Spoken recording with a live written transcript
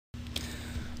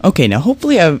Okay, now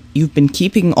hopefully you've been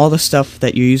keeping all the stuff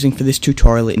that you're using for this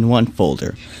tutorial in one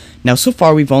folder. Now so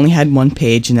far we've only had one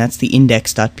page, and that's the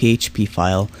index.php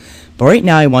file. But right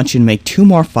now I want you to make two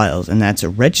more files, and that's a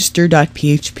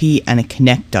register.php and a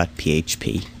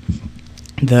connect.php.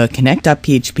 The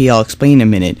connect.php I'll explain in a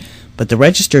minute, but the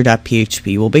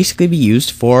register.php will basically be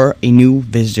used for a new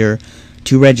visitor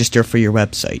to register for your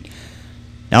website.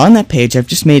 Now on that page I've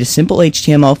just made a simple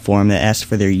HTML form that asks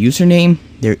for their username,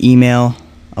 their email,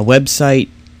 a website,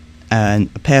 and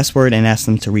a password, and ask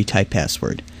them to retype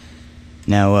password.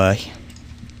 Now I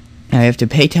have to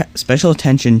pay special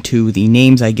attention to the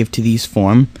names I give to these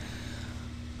form.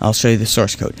 I'll show you the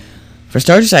source code. For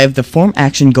starters, I have the form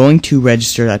action going to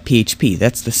register.php.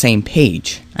 That's the same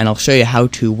page, and I'll show you how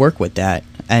to work with that,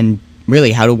 and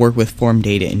really how to work with form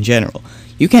data in general.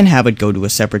 You can have it go to a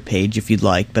separate page if you'd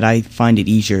like, but I find it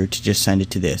easier to just send it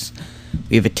to this.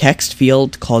 We have a text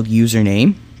field called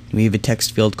username. We have a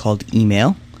text field called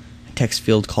email, a text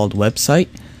field called website,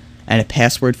 and a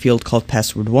password field called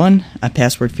password1, a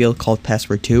password field called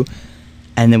password2,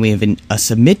 and then we have a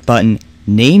submit button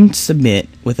named submit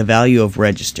with a value of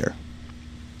register.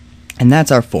 And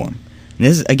that's our form. And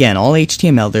this is, again, all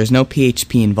HTML. There's no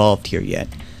PHP involved here yet.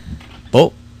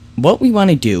 But what we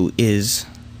want to do is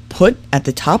put at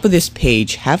the top of this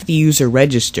page, have the user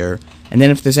register, and then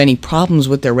if there's any problems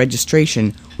with their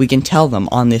registration, we can tell them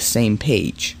on this same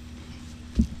page.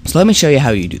 So let me show you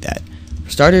how you do that.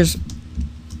 For starters,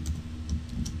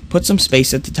 put some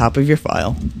space at the top of your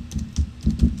file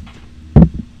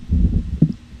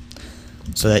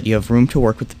so that you have room to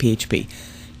work with the PHP.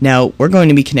 Now, we're going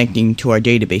to be connecting to our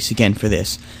database again for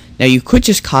this. Now, you could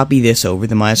just copy this over,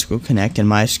 the MySQL Connect and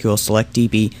MySQL Select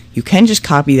DB. You can just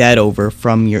copy that over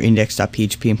from your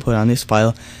index.php and put it on this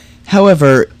file.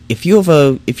 However, if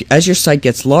as your site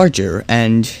gets larger,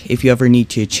 and if you ever need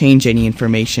to change any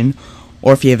information,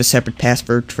 or if you have a separate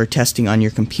password for testing on your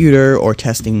computer or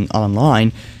testing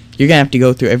online, you're going to have to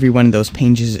go through every one of those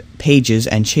pages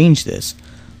and change this.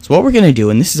 So what we're going to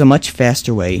do, and this is a much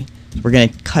faster way, we're going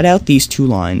to cut out these two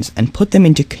lines and put them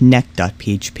into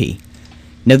connect.php.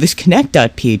 Now this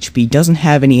connect.php doesn't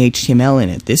have any HTML in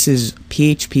it. This is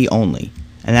PHP only.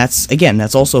 And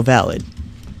that's also valid.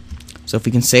 So if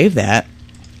we can save that,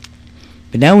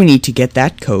 but now we need to get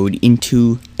that code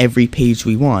into every page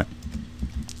we want.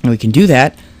 And we can do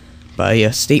that by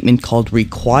a statement called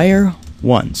require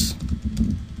once.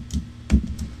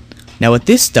 Now what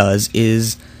this does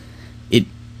is it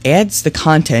adds the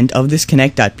content of this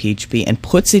connect.php and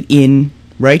puts it in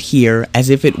right here as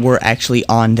if it were actually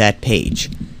on that page.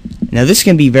 Now this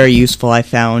can be very useful, I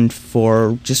found,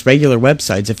 for just regular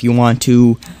websites. If you want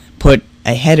to put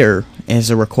a header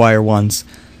as a require once,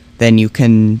 then you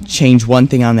can change one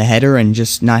thing on the header and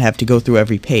just not have to go through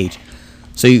every page.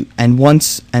 And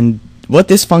what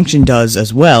this function does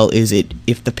as well is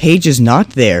if the page is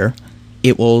not there,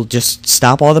 it will just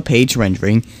stop all the page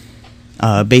rendering.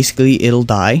 Basically, it'll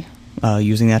die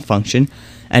using that function.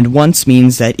 And once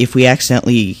means that if we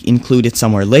accidentally include it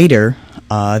somewhere later,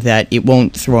 that it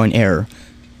won't throw an error.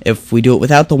 If we do it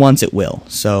without the once, it will.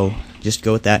 So just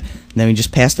go with that. And then we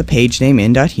just pass the page name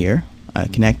in .here,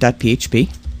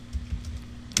 connect.php.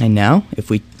 And now, if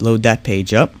we load that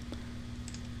page up,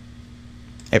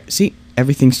 see,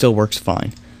 everything still works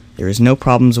fine. There is no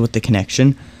problems with the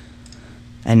connection.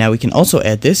 And now we can also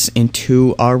add this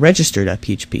into our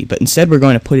register.php, but instead we're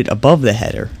going to put it above the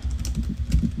header.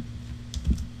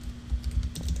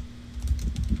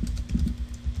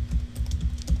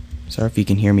 Sorry if you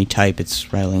can hear me type,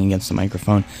 it's rattling against the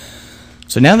microphone.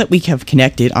 So now that we have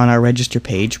connected on our register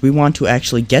page, we want to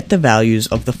actually get the values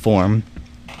of the form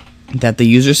that the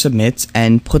user submits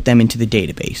and put them into the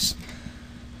database.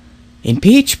 In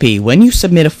PHP, when you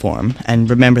submit a form, and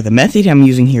remember the method I'm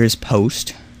using here is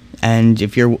post, and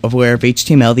if you're aware of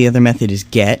HTML, the other method is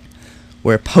get,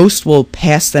 where post will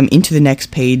pass them into the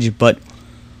next page but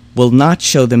will not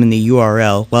show them in the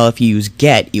URL, while if you use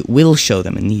get, it will show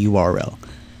them in the URL.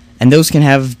 And those can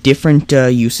have different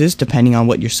uses depending on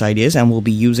what your site is, and we'll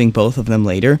be using both of them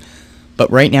later,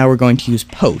 but right now we're going to use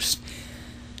post.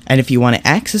 And if you want to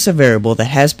access a variable that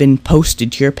has been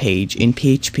posted to your page in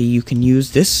PHP, you can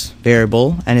use this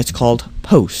variable, and it's called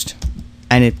post.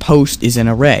 And post is an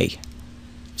array.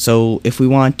 So if we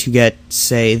want to get,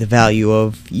 say, the value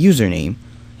of username,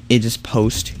 it is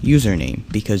post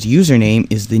username, because username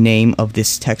is the name of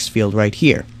this text field right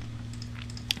here.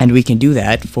 And we can do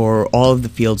that for all of the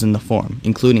fields in the form,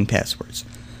 including passwords.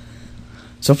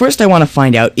 So first I want to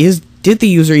find out, did the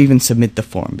user even submit the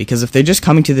form? Because if they're just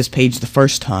coming to this page the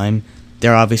first time,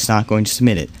 they're obviously not going to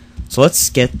submit it. So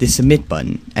let's get the submit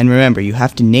button. And remember, you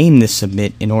have to name this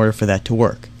submit in order for that to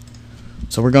work.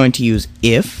 So we're going to use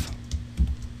if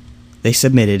they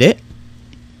submitted it.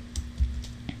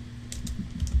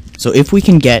 So if we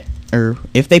can get, or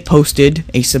if they posted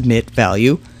a submit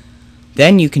value,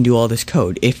 then you can do all this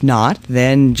code. If not,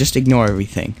 then just ignore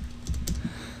everything.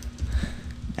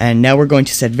 And now we're going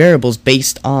to set variables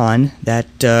based on that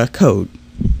code.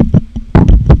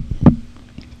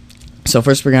 So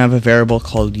first we're going to have a variable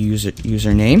called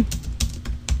username,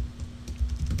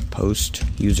 post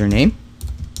username.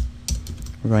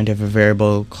 We're going to have a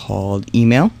variable called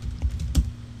email.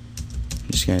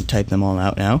 I'm just going to type them all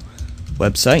out now.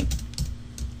 Website.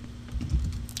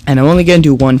 And I'm only going to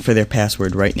do one for their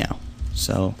password right now.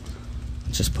 So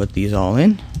let's just put these all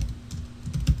in.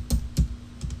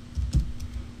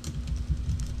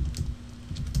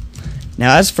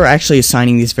 Now as for actually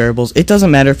assigning these variables, it doesn't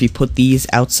matter if you put these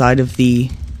outside of the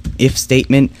if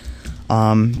statement,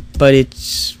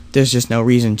 but there's just no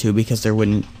reason to, because there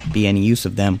wouldn't be any use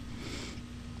of them.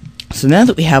 So now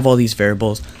that we have all these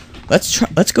variables,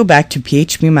 let's go back to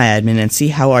PHPMyAdmin and see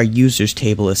how our users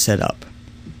table is set up.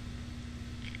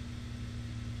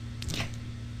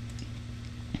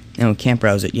 And we can't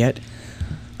browse it yet.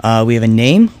 We have a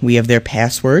name, we have their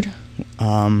password, we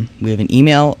have an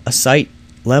email, a site,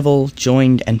 level,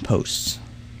 joined, and posts.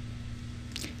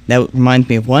 That reminds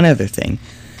me of one other thing.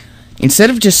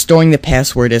 Instead of just storing the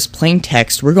password as plain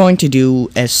text, we're going to do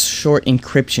a short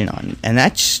encryption on it, and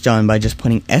that's done by just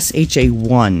putting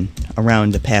SHA1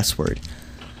 around the password.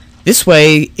 This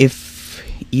way, if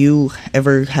you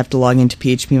ever have to log into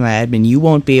PHPMyAdmin, you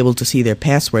won't be able to see their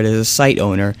password as a site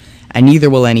owner, and neither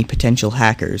will any potential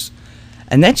hackers.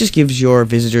 And that just gives your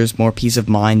visitors more peace of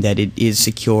mind that it is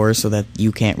secure, so that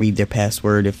you can't read their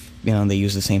password if they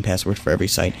use the same password for every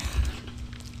site.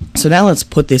 So now let's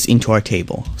put this into our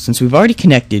table. Since we've already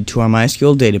connected to our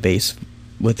MySQL database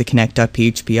with the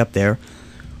connect.php up there,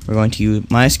 we're going to use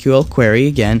MySQL query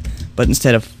again, but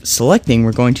instead of selecting,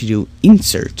 we're going to do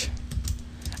insert.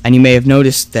 And you may have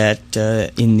noticed that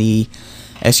in the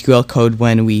SQL code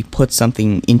when we put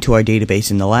something into our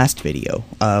database in the last video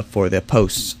for the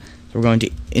posts. So we're going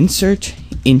to insert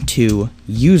into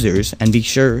users, and be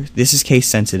sure this is case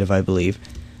sensitive, I believe.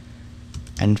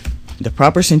 And the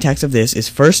proper syntax of this is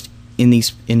first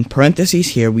in parentheses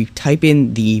here we type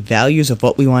in the values of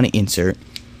what we want to insert,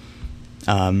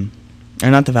 or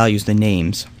not the values, the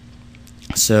names.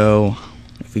 So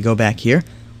if we go back here,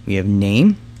 we have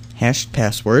name, hashed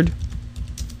password.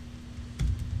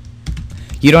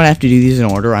 You don't have to do these in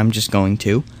order, I'm just going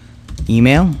to.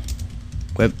 Email,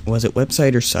 was it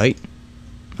website or site?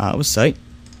 It was site.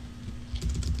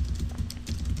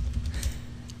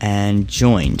 And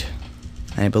joined.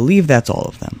 And I believe that's all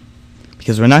of them,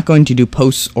 because we're not going to do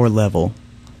posts or level,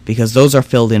 because those are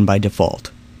filled in by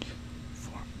default.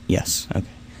 Yes, okay.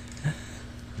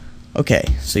 Okay,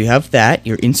 so you have that,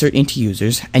 your insert into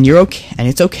users, and you're okay. And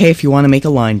it's okay if you want to make a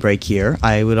line break here.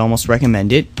 I would almost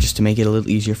recommend it, just to make it a little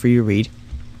easier for you to read.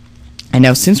 And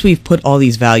now since we've put all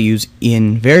these values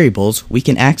in variables, we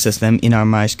can access them in our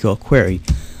MySQL query.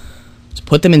 So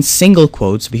put them in single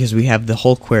quotes, because we have the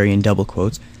whole query in double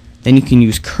quotes. Then you can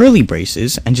use curly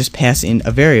braces and just pass in a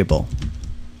variable.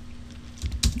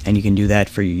 And you can do that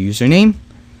for your username,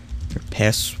 your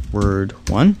password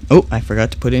 1. Oh, I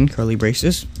forgot to put in curly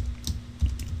braces.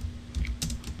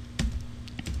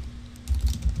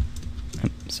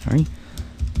 Sorry.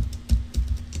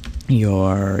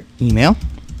 Your email,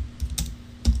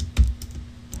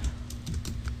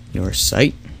 your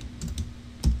site,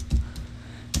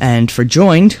 and for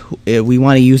joined, we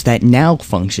want to use that now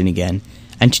function again.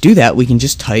 And to do that, we can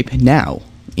just type now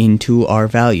into our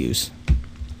values.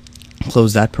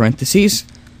 Close that parentheses,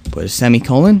 put a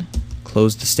semicolon,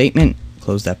 close the statement,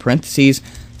 close that parentheses.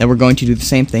 Then we're going to do the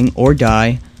same thing, or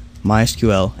die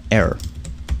MySQL error.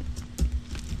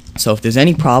 So if there's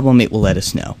any problem, it will let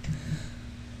us know.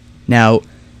 Now,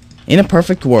 in a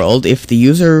perfect world, if the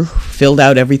user filled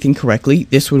out everything correctly,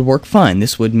 this would work fine.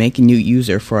 This would make a new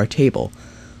user for our table.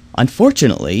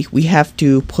 Unfortunately, we have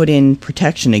to put in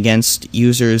protection against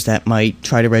users that might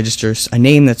try to register a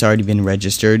name that's already been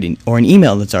registered, or an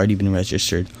email that's already been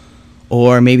registered.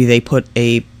 Or maybe they put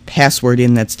a password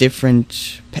in that's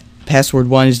different, password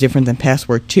 1 is different than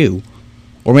password 2.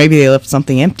 Or maybe they left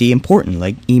something empty important,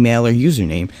 like email or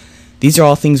username. These are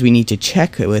all things we need to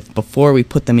check with before we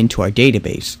put them into our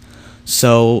database.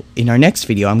 So in our next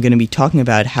video, I'm going to be talking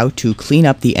about how to clean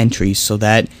up the entries so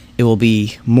that there will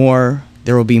be more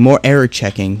error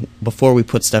checking before we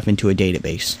put stuff into a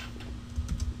database.